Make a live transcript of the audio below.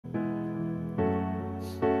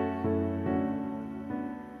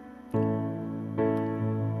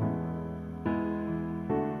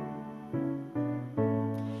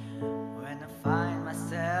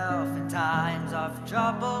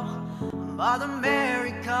trouble, Mother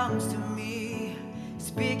Mary comes to me,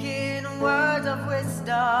 speaking words of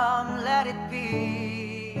wisdom, let it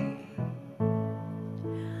be.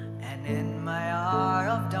 And in my hour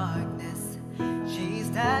of darkness, she's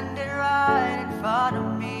standing right in front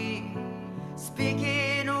of me,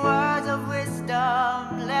 speaking words of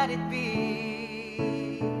wisdom, let it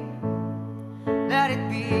be. Let it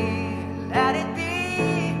be, let it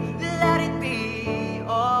be, let it be,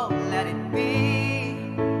 oh, let it be.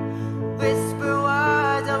 Whisper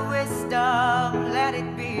words of wisdom, let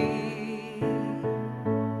it be.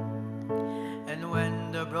 And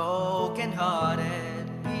when the broken-hearted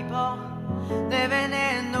people living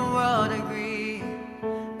in the world agree,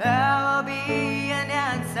 there will be an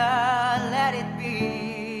answer, let it be.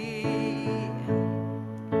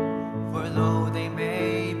 For though they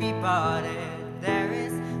may be parted, there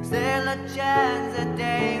is still a chance that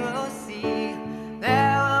they will see.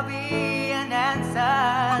 There will be an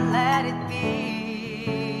answer, let it be.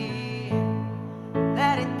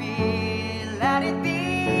 Let it be, let it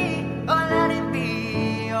be, oh let it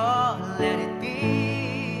be, oh let it be.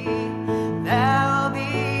 There will be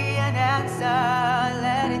an answer,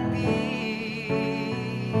 let it be.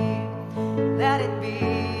 Let it be,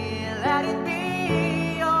 let it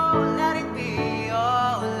be, oh let it be,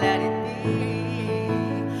 oh let it be.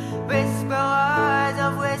 Whisper words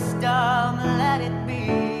of wisdom, let it be.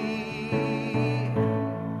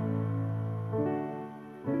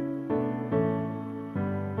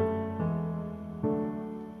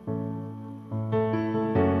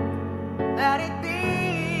 Let it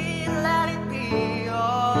be,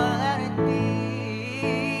 oh let it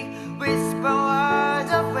be. Whisper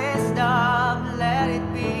words of wisdom, let it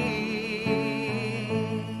be.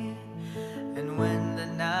 And when the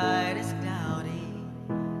night is cloudy,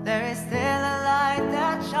 there is still a light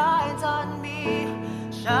that shines on me.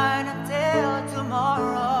 Shine until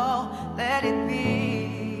tomorrow, let it be.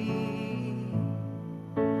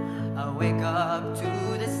 I wake up to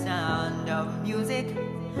the sound of music.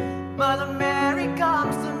 Mother Mary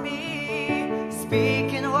comes to me,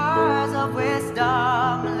 speaking words of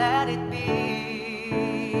wisdom, let it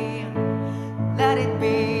be. Let it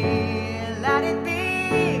be, let it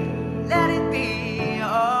be, let it be,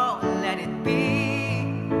 oh let it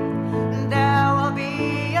be. There will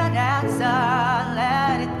be an answer,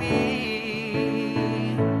 let it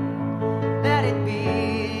be. Let it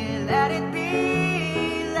be, let it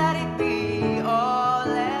be, let it be, oh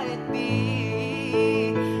let it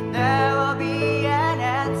be. There will be an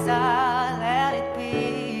answer, let it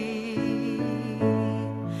be.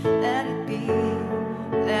 Let it be,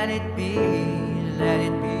 let it be, let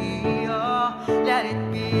it be, oh let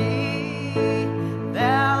it be.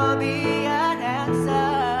 There will be an answer,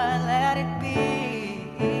 let it be.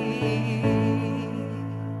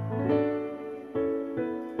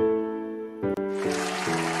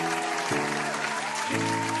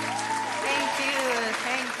 Thank you,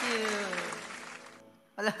 thank you.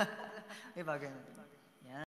 Wala, may bagay na.